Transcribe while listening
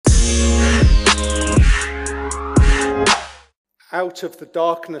Out of the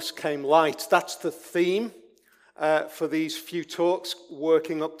darkness came light. That's the theme for these few talks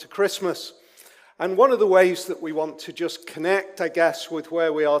working up to Christmas. And one of the ways that we want to just connect, I guess, with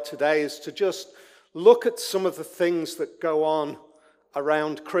where we are today is to just look at some of the things that go on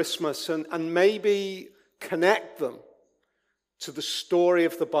around Christmas and maybe connect them to the story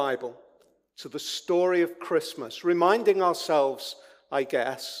of the Bible, to the story of Christmas, reminding ourselves, I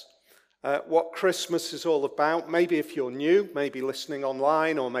guess, what Christmas is all about. Maybe if you're new, maybe listening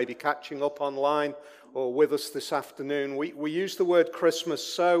online or maybe catching up online or with us this afternoon, we use the word Christmas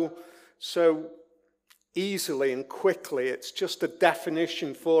so easily and quickly. It's just a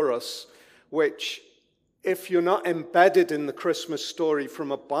definition for us, which if you're not embedded in the Christmas story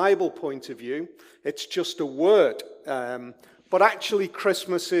from a Bible point of view, it's just a word. But actually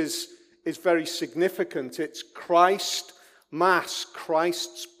Christmas is very significant. It's Christ Mass,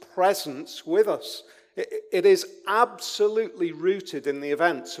 Christ's presence with us. It is absolutely rooted in the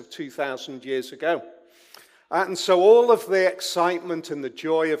events of 2,000 years ago. And so all of the excitement and the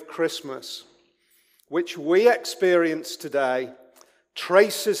joy of Christmas, which we experience today,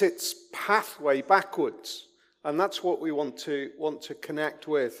 traces its pathway backwards. And that's what we want to connect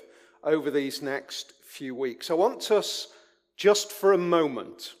with over these next few weeks. I want us just for a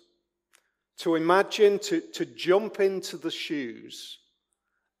moment to imagine, to jump into the shoes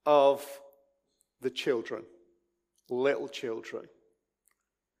of the children, little children.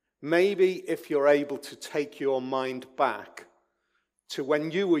 Maybe if you're able to take your mind back to when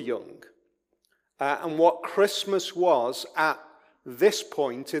you were young and what Christmas was at this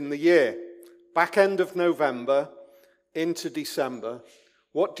point in the year, back end of November into December,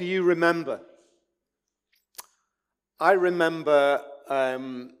 what do you remember? I remember, I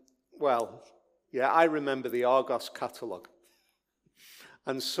remember the Argos catalogue.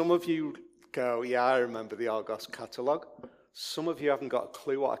 And some of you go, yeah, I remember the Argos catalogue. Some of you haven't got a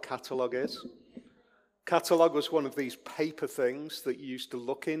clue what a catalogue is. Catalogue was one of these paper things that you used to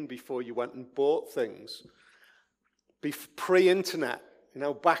look in before you went and bought things. Pre-internet,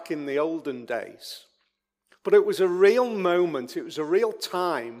 back in the olden days. But it was a real moment, it was a real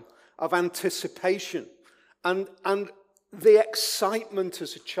time of anticipation. And the excitement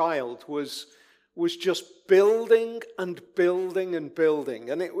as a child was just building and building and building.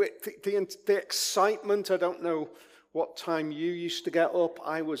 And the excitement, I don't know what time you used to get up.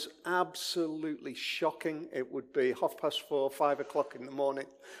 I was absolutely shocking. It would be 4:30, 5 o'clock in the morning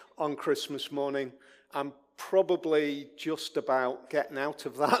on Christmas morning. I'm probably just about getting out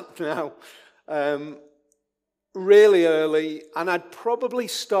of that now. Really early. And I'd probably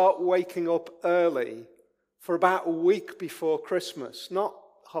start waking up early for about a week before Christmas. Not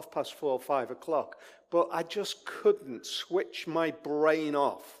 4:30, 5 o'clock. But I just couldn't switch my brain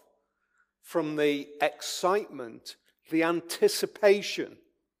off from the excitement, the anticipation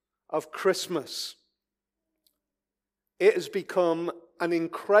of Christmas. It has become an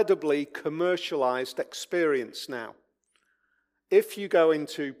incredibly commercialized experience now. If you go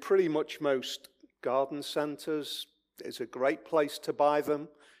into pretty much most garden centers, it's a great place to buy them.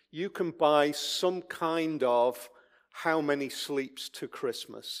 You can buy some kind of how many sleeps to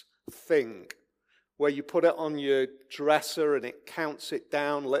Christmas thing, where you put it on your dresser and it counts it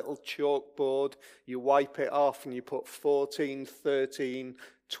down, little chalkboard, you wipe it off and you put 14, 13,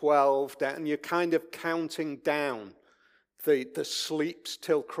 12 down, and you're kind of counting down the sleeps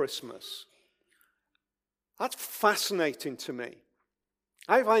till Christmas. That's fascinating to me.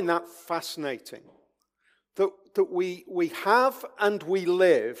 I find that fascinating, that we have and we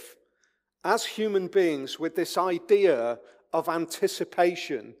live as human beings with this idea of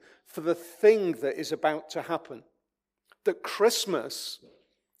anticipation for the thing that is about to happen. That Christmas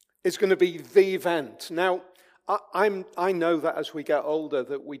is going to be the event. Now, I know that as we get older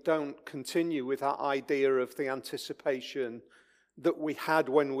that we don't continue with that idea of the anticipation that we had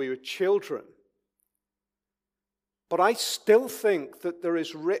when we were children. But I still think that there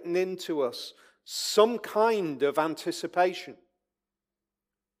is written into us some kind of anticipation.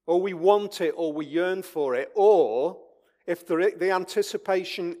 Or we want it, or we yearn for it, or if the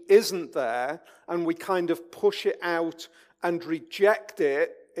anticipation isn't there and we kind of push it out and reject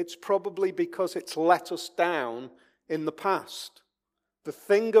it, it's probably because it's let us down in the past. The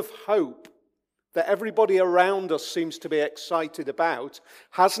thing of hope that everybody around us seems to be excited about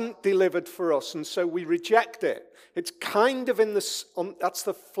hasn't delivered for us, and so we reject it. It's kind of that's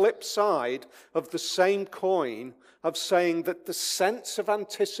the flip side of the same coin of saying that the sense of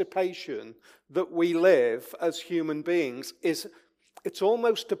anticipation that we live as human beings it's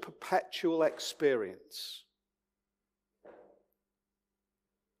almost a perpetual experience.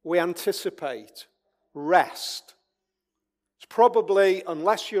 We anticipate rest, It's probably,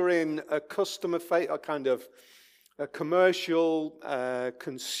 unless you're in a a kind of a commercial,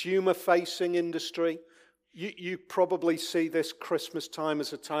 consumer-facing industry, you probably see this Christmas time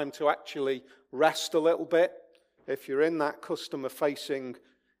as a time to actually rest a little bit. If you're in that customer-facing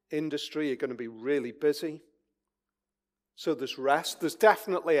industry, you're going to be really busy. So there's rest. There's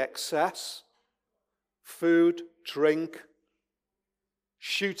definitely excess. Food, drink,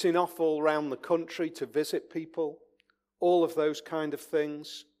 shooting off all around the country to visit people, all of those kind of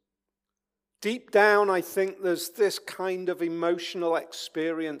things. Deep down, I think there's this kind of emotional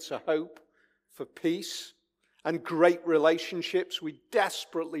experience, a hope for peace and great relationships. We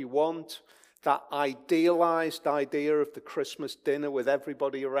desperately want that idealized idea of the Christmas dinner with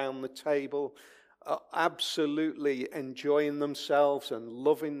everybody around the table, absolutely enjoying themselves and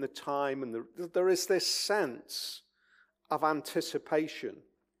loving the time. And there is this sense of anticipation.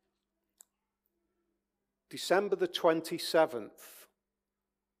 December the 27th,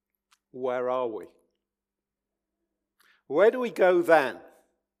 where are we? Where do we go then?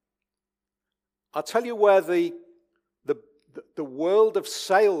 I'll tell you where the world of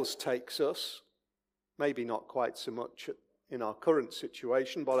sales takes us. Maybe not quite so much in our current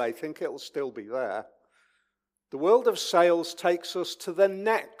situation, but I think it'll still be there. The world of sales takes us to the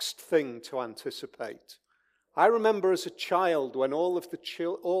next thing to anticipate. I remember as a child when all of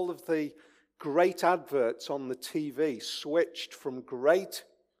the great adverts on the TV switched from great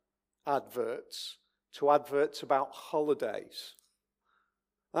adverts to adverts about holidays.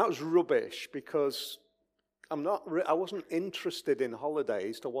 That was rubbish because I wasn't interested in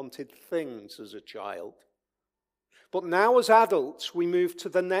holidays. I wanted things as a child. But now as adults, we move to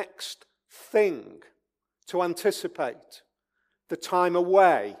the next thing to anticipate. The time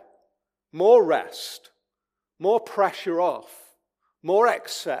away, more rest, more pressure off, more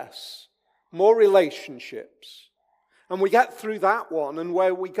excess, more relationships. And we get through that one, and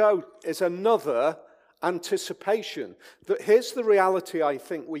where we go is another anticipation. Here's the reality I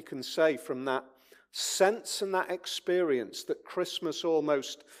think we can say from that sense and that experience that Christmas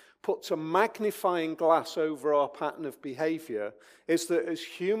almost puts a magnifying glass over our pattern of behavior, is that as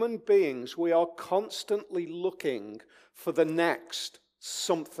human beings, we are constantly looking for the next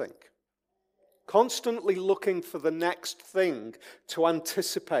something. Constantly looking for the next thing to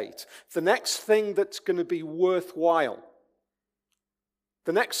anticipate. The next thing that's going to be worthwhile.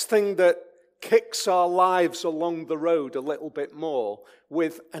 The next thing that kicks our lives along the road a little bit more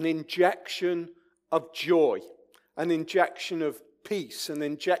with an injection of joy, an injection of peace, an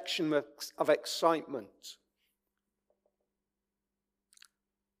injection of excitement.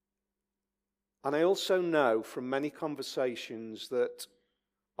 And I also know from many conversations that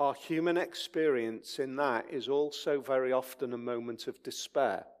our human experience in that is also very often a moment of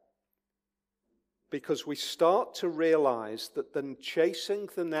despair. Because we start to realize that then chasing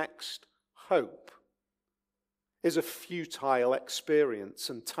the next hope is a futile experience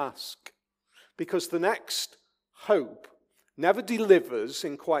and task. Because the next hope never delivers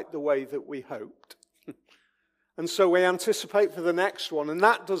in quite the way that we hoped. And so we anticipate for the next one, and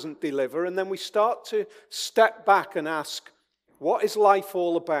that doesn't deliver, and then we start to step back and ask, what is life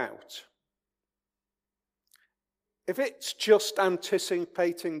all about? If it's just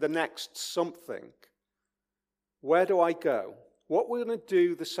anticipating the next something, where do I go? What we're going to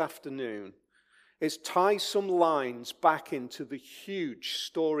do this afternoon is tie some lines back into the huge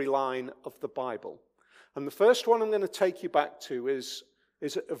storyline of the Bible. And the first one I'm going to take you back to is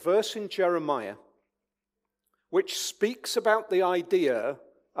a verse in Jeremiah, which speaks about the idea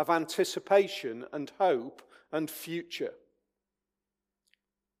of anticipation and hope and future.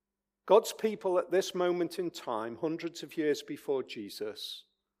 God's people at this moment in time, hundreds of years before Jesus,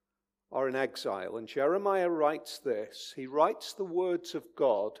 are in exile. And Jeremiah writes this. He writes the words of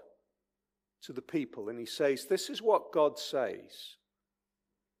God to the people, and he says, this is what God says.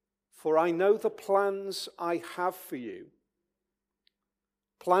 For I know the plans I have for you,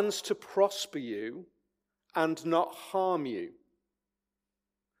 plans to prosper you and not harm you,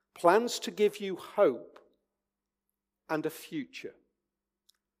 plans to give you hope and a future.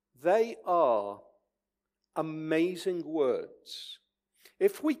 They are amazing words.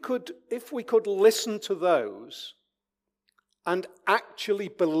 If we could listen to those and actually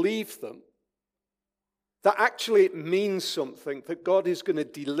believe them, that actually it means something, that God is going to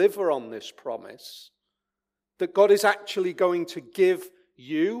deliver on this promise, that God is actually going to give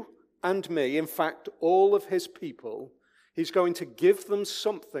you and me, in fact, all of his people, he's going to give them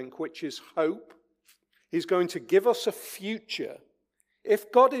something which is hope. He's going to give us a future.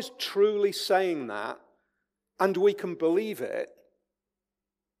 If God is truly saying that, and we can believe it,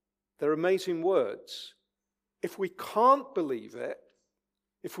 they're amazing words. if we can't believe it,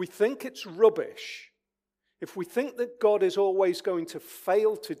 if we think it's rubbish, if we think that God is always going to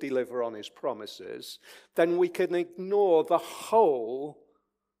fail to deliver on his promises, then we can ignore the whole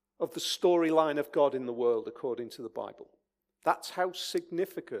of the storyline of God in the world according to the Bible. That's how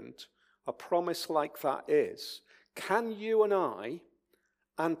significant a promise like that is. Can you and I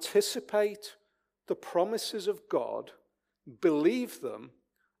anticipate the promises of God, believe them,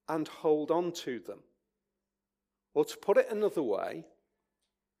 and hold on to them? Or to put it another way,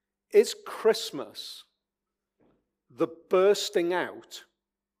 is Christmas the bursting out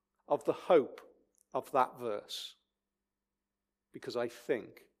of the hope of that verse? Because I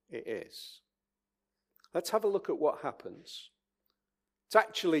think it is. Let's have a look at what happens. It's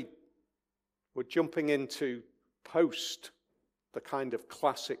actually, we're jumping into post the kind of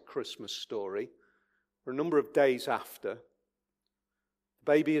classic Christmas story. We're a number of days after. The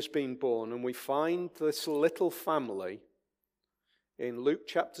baby has been born, and we find this little family in Luke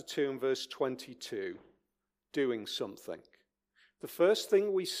chapter 2 and verse 22 doing something. The first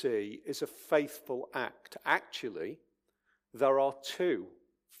thing we see is a faithful act. Actually, there are two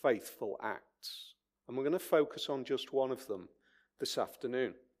faithful acts, and we're going to focus on just one of them this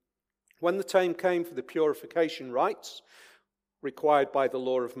afternoon. When the time came for the purification rites required by the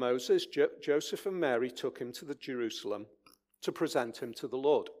law of Moses, Joseph and Mary took him to Jerusalem to present him to the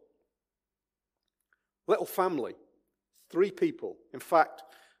Lord. Little family, 3 people. In fact,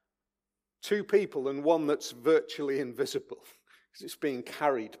 2 people and one that's virtually invisible because it's being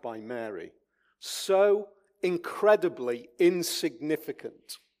carried by Mary. So incredibly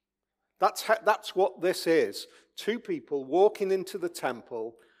insignificant. That's what this is. 2 people walking into the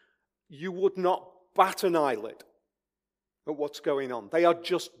temple. You would not bat an eyelid at what's going on. They are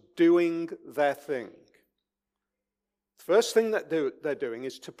just doing their thing. The first thing that they're doing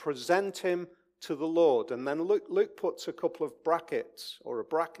is to present him to the Lord. And then Luke puts a couple of brackets, or a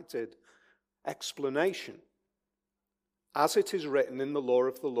bracketed explanation. As it is written in the law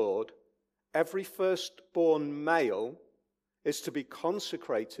of the Lord, every firstborn male is to be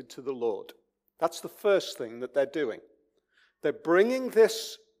consecrated to the Lord. That's the first thing that they're doing. They're bringing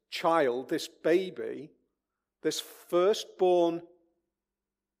this child, this baby, this firstborn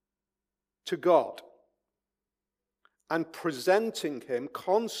to God and presenting him,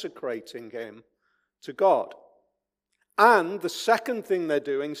 consecrating him to God. And the second thing they're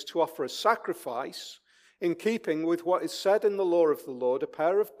doing is to offer a sacrifice in keeping with what is said in the law of the Lord, a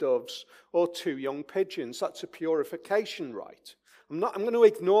pair of doves or 2 young pigeons. That's a purification rite. I'm going to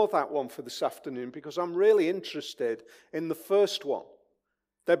ignore that one for this afternoon because I'm really interested in the first one.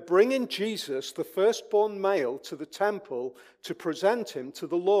 They're bringing Jesus, the firstborn male, to the temple to present him to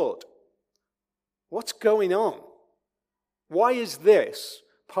the Lord. What's going on? Why is this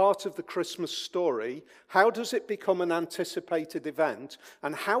part of the Christmas story? How does it become an anticipated event?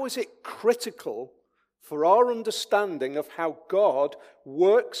 And how is it critical for our understanding of how God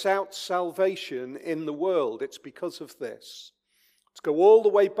works out salvation in the world? It's because of this. Let's go all the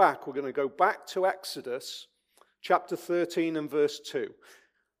way back. We're going to go back to Exodus chapter 13 and verse 2.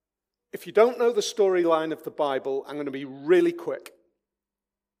 If you don't know the storyline of the Bible, I'm going to be really quick.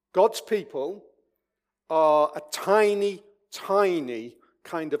 God's people are a tiny, tiny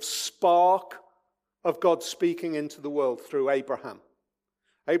kind of spark of God speaking into the world through Abraham.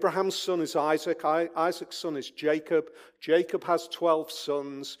 Abraham's son is Isaac. Isaac's son is Jacob. Jacob has 12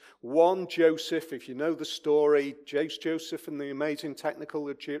 sons. One, Joseph, if you know the story, Joseph and the amazing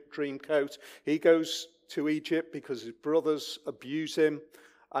Technicolor Dreamcoat. He goes to Egypt because his brothers abuse him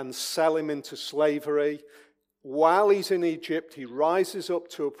and sell him into slavery. While he's in Egypt, he rises up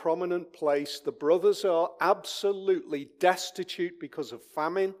to a prominent place. The brothers are absolutely destitute because of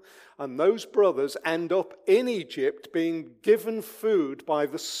famine, and those brothers end up in Egypt being given food by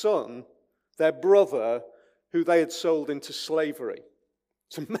the son, their brother, who they had sold into slavery.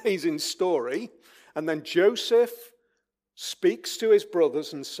 It's an amazing story. And then Joseph speaks to his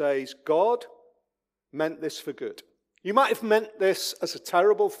brothers and says, God meant this for good. You might have meant this as a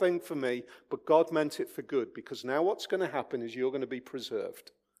terrible thing for me, but God meant it for good, because now what's going to happen is you're going to be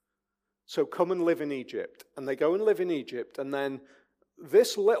preserved. So come and live in Egypt. And they go and live in Egypt, and then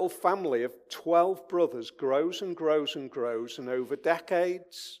this little family of 12 brothers grows and grows and grows, and over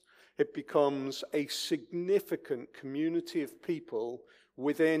decades it becomes a significant community of people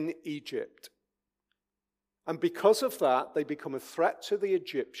within Egypt. And because of that, they become a threat to the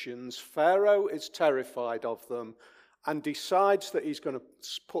Egyptians. Pharaoh is terrified of them and decides that he's going to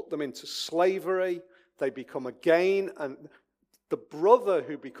put them into slavery. They become again, and the brother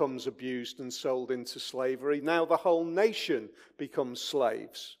who becomes abused and sold into slavery, now the whole nation becomes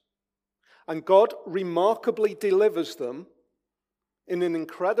slaves. And God remarkably delivers them in an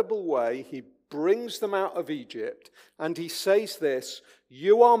incredible way. He brings them out of Egypt, and he says this: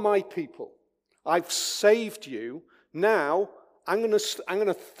 you are my people. I've saved you. Now I'm going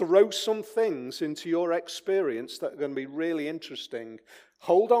to throw some things into your experience that are going to be really interesting.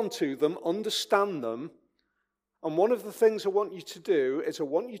 Hold on to them, understand them. And one of the things I want you to do is I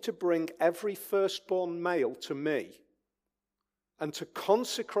want you to bring every firstborn male to me, and to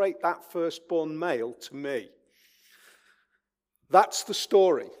consecrate that firstborn male to me. That's the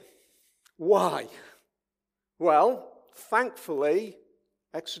story. Why? Well, thankfully,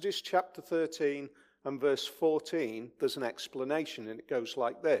 Exodus chapter 13 and verse 14, there's an explanation, and it goes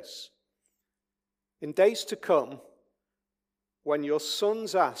like this. In days to come, when your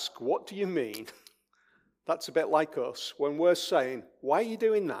sons ask, what do you mean? That's a bit like us. When we're saying, why are you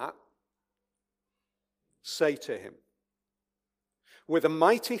doing that? Say to him, with a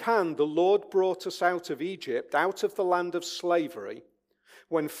mighty hand the Lord brought us out of Egypt, out of the land of slavery.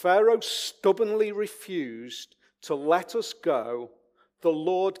 When Pharaoh stubbornly refused to let us go, the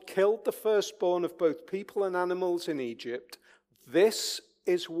Lord killed the firstborn of both people and animals in Egypt. This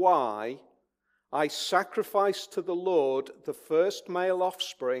is why I sacrifice to the Lord the first male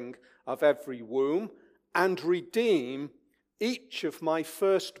offspring of every womb, and redeem each of my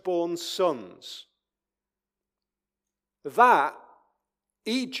firstborn sons. That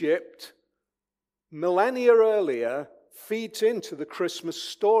Egypt, millennia earlier, feeds into the Christmas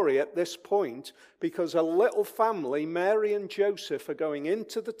story at this point, because a little family, Mary and Joseph, are going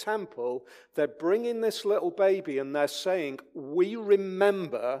into the temple. They're bringing this little baby, and they're saying, we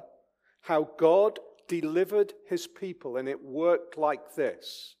remember how God delivered his people, and it worked like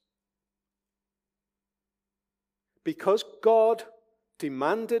this. Because God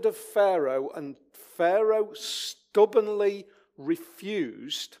demanded of Pharaoh, and Pharaoh stubbornly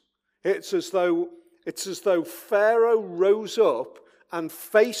refused, it's as though Pharaoh rose up and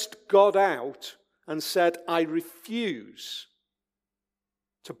faced God out and said, I refuse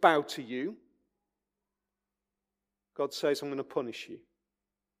to bow to you. God says, I'm going to punish you.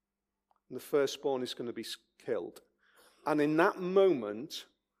 And the firstborn is going to be killed. And in that moment,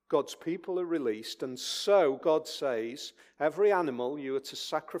 God's people are released, and so God says, every animal you are to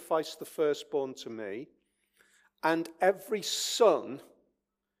sacrifice the firstborn to me, and every son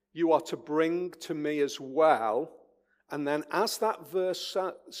you are to bring to me as well. And then as that verse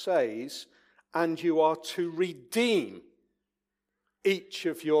says, and you are to redeem each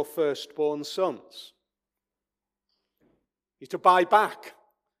of your firstborn sons. You're to buy back.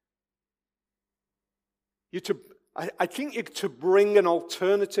 I think you're to bring an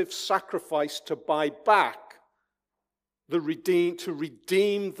alternative sacrifice to buy back to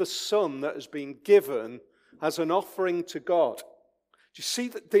redeem the son that has been given as an offering to God. Do you see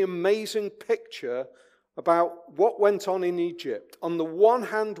the amazing picture about what went on in Egypt? On the one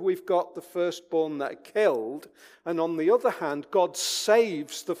hand, we've got the firstborn that are killed, and on the other hand, God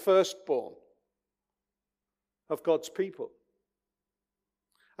saves the firstborn of God's people.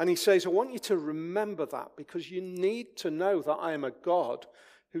 And he says, I want you to remember that, because you need to know that I am a God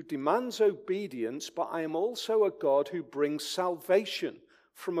who demands obedience, but I am also a God who brings salvation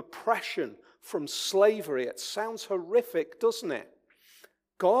from oppression, from slavery. It sounds horrific, doesn't it?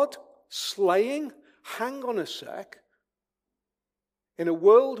 God slaying? Hang on a sec. In a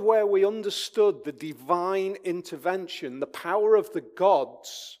world where we understood the divine intervention, the power of the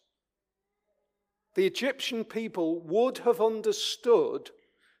gods, the Egyptian people would have understood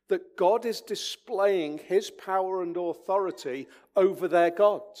that God is displaying his power and authority over their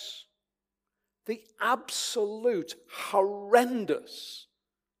gods. The absolute horrendous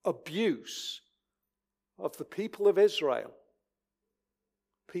abuse of the people of Israel.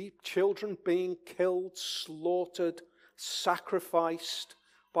 Children being killed, slaughtered, sacrificed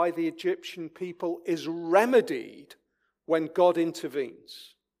by the Egyptian people is remedied when God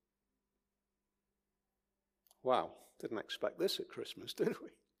intervenes. Wow, didn't expect this at Christmas, did we?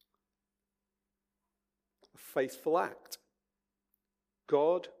 A faithful act.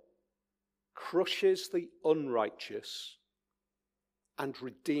 God crushes the unrighteous and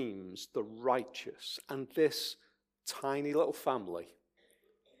redeems the righteous. And this tiny little family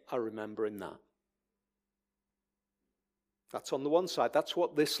are remembering that. That's on the one side. That's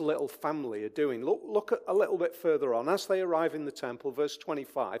what this little family are doing. Look at a little bit further on. As they arrive in the temple, verse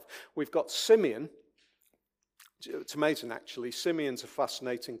 25, we've got Simeon. It's amazing, actually. Simeon's a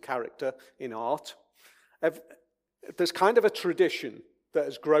fascinating character in art. There's kind of a tradition that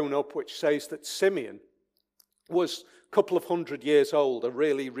has grown up which says that Simeon was a couple of 100 years old, a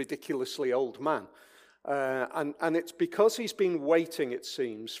really ridiculously old man. And it's because he's been waiting, it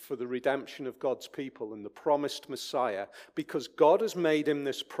seems, for the redemption of God's people and the promised Messiah, because God has made him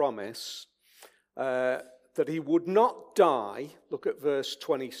this promise that he would not die. Look at verse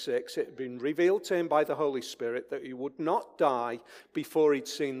 26. It had been revealed to him by the Holy Spirit that he would not die before he'd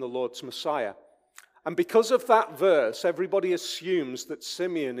seen the Lord's Messiah. And because of that verse, everybody assumes that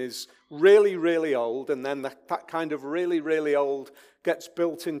Simeon is really, really old, and then that kind of really, really old gets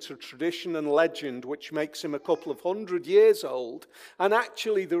built into tradition and legend, which makes him a couple of 100 years old. And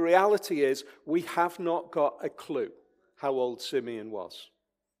actually, the reality is, we have not got a clue how old Simeon was.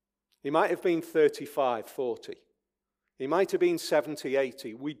 He might have been 35, 40. He might have been 70,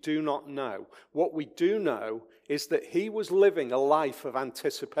 80. We do not know. What we do know is that he was living a life of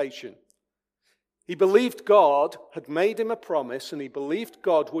anticipation. He believed God had made him a promise, and he believed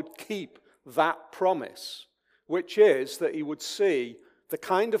God would keep that promise, which is that he would see the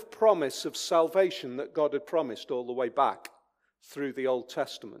kind of promise of salvation that God had promised all the way back through the Old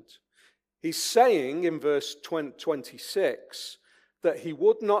Testament. He's saying in verse 26 that he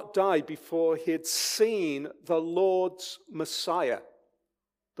would not die before he had seen the Lord's Messiah,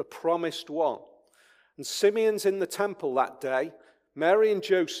 the promised one. And Simeon's in the temple that day. Mary and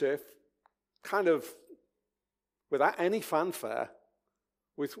Joseph, kind of without any fanfare,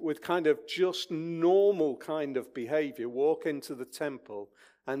 with kind of just normal kind of behavior, walk into the temple,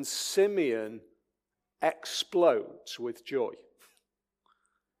 and Simeon explodes with joy.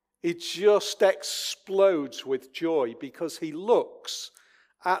 He just explodes with joy because he looks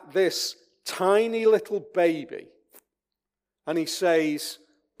at this tiny little baby and he says,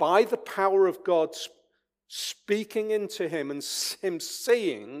 by the power of God speaking into him and him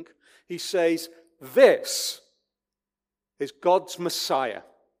seeing, he says, this is God's Messiah.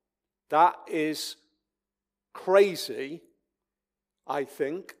 That is crazy, I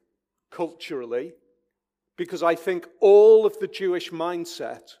think, culturally, because I think all of the Jewish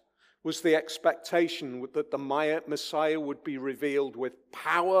mindset was the expectation that the Messiah would be revealed with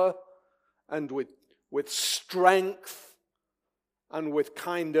power and with strength and with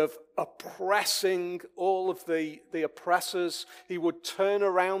kind of oppressing all of the oppressors. He would turn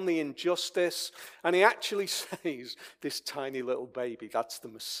around the injustice. And he actually says, this tiny little baby, that's the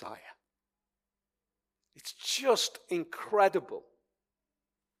Messiah. It's just incredible.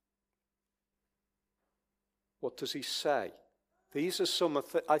 What does he say? These are some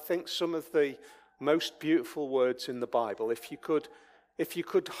of the most beautiful words in the Bible. If you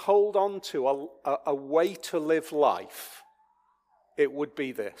could hold on to a way to live life, it would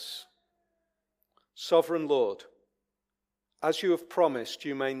be this. Sovereign Lord, as you have promised,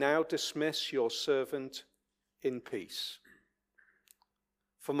 you may now dismiss your servant in peace.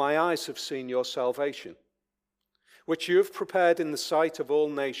 For my eyes have seen your salvation, which you have prepared in the sight of all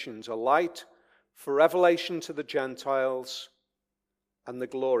nations, a light for revelation to the Gentiles and the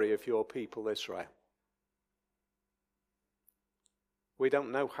glory of your people Israel. We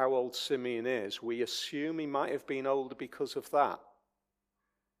don't know how old Simeon is. We assume he might have been older because of that.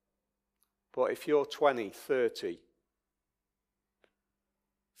 But if you're 20, 30,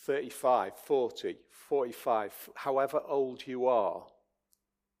 35, 40, 45, however old you are,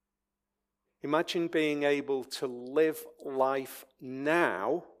 imagine being able to live life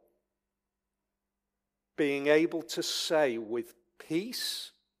now, being able to say with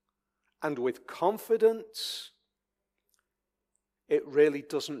peace and with confidence, it really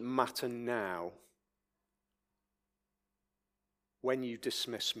doesn't matter now when you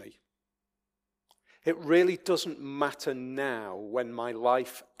dismiss me. It really doesn't matter now when my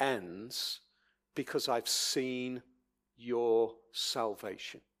life ends because I've seen your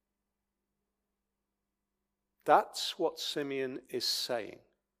salvation. That's what Simeon is saying.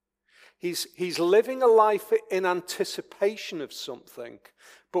 He's living a life in anticipation of something,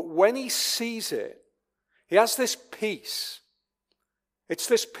 but when he sees it, he has this peace. It's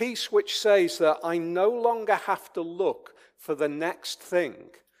this peace which says that I no longer have to look for the next thing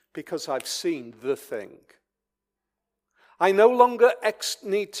because I've seen the thing. I no longer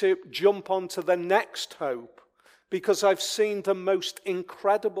need to jump onto the next hope because I've seen the most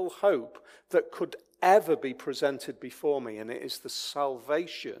incredible hope that could ever be presented before me, and it is the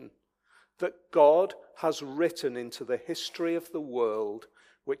salvation that God has written into the history of the world,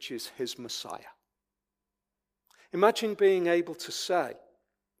 which is his Messiah. Imagine being able to say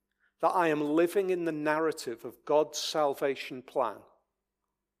that I am living in the narrative of God's salvation plan.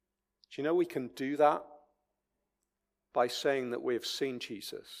 Do you know we can do that by saying that we have seen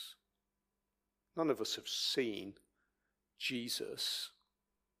Jesus? None of us have seen Jesus,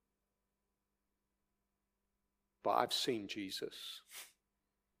 but I've seen Jesus.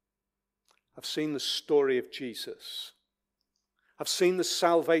 I've seen the story of Jesus. I've seen the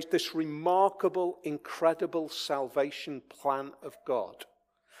salvation, this remarkable, incredible salvation plan of God.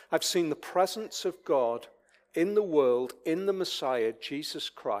 I've seen the presence of God in the world, in the Messiah, Jesus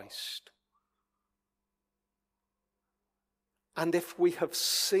Christ. And if we have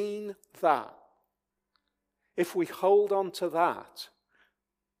seen that, if we hold on to that,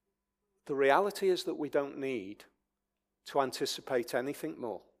 the reality is that we don't need to anticipate anything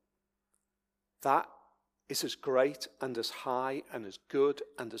more. That is as great and as high and as good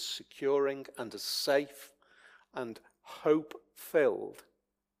and as securing and as safe and hope-filled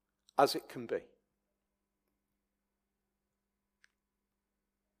as it can be.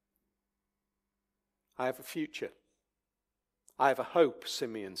 I have a future. I have a hope,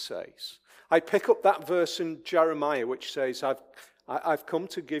 Simeon says. I pick up that verse in Jeremiah which says, I've come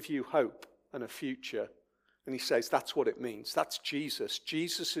to give you hope and a future. And he says, that's what it means. That's Jesus.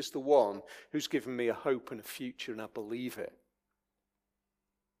 Jesus is the one who's given me a hope and a future, and I believe it.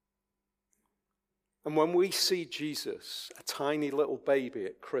 And when we see Jesus, a tiny little baby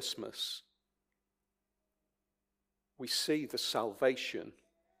at Christmas, we see the salvation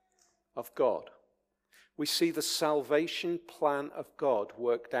of God. We see the salvation plan of God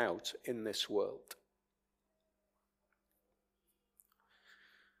worked out in this world.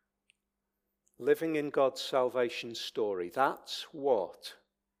 Living in God's salvation story, that's what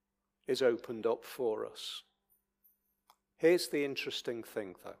is opened up for us. Here's the interesting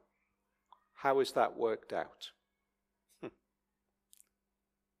thing, though. How is that worked out?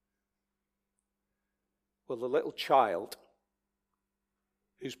 Well, the little child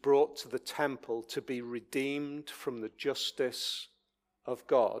who's brought to the temple to be redeemed from the justice of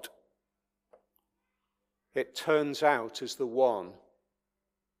God, it turns out is the one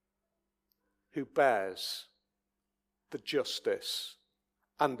who bears the justice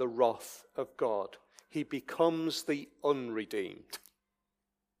and the wrath of God. He becomes the unredeemed.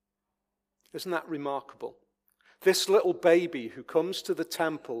 Isn't that remarkable? This little baby who comes to the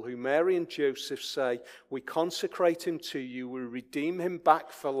temple, who Mary and Joseph say, we consecrate him to you, we redeem him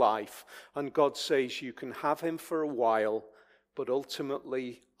back for life, and God says, you can have him for a while, but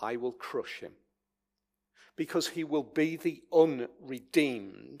ultimately I will crush him. Because he will be the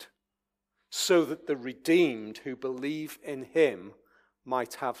unredeemed, so that the redeemed who believe in him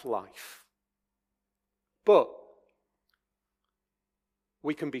might have life. But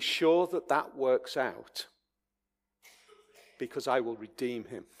we can be sure that that works out, because I will redeem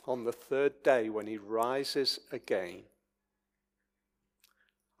him on the third day when he rises again.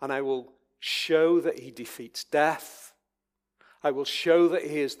 And I will show that he defeats death. I will show that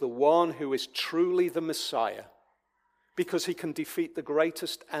he is the one who is truly the Messiah, because he can defeat the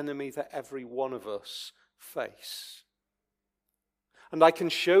greatest enemy that every one of us face. And I can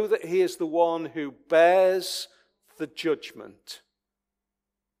show that he is the one who bears the judgment,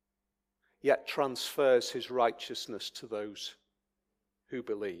 yet transfers his righteousness to those who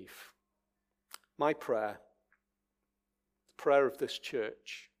believe. My prayer, the prayer of this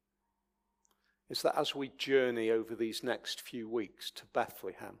church, is that as we journey over these next few weeks to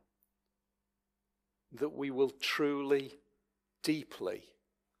Bethlehem, that we will truly, deeply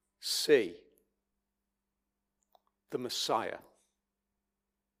see the Messiah,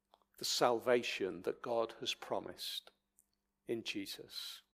 the salvation that God has promised in Jesus.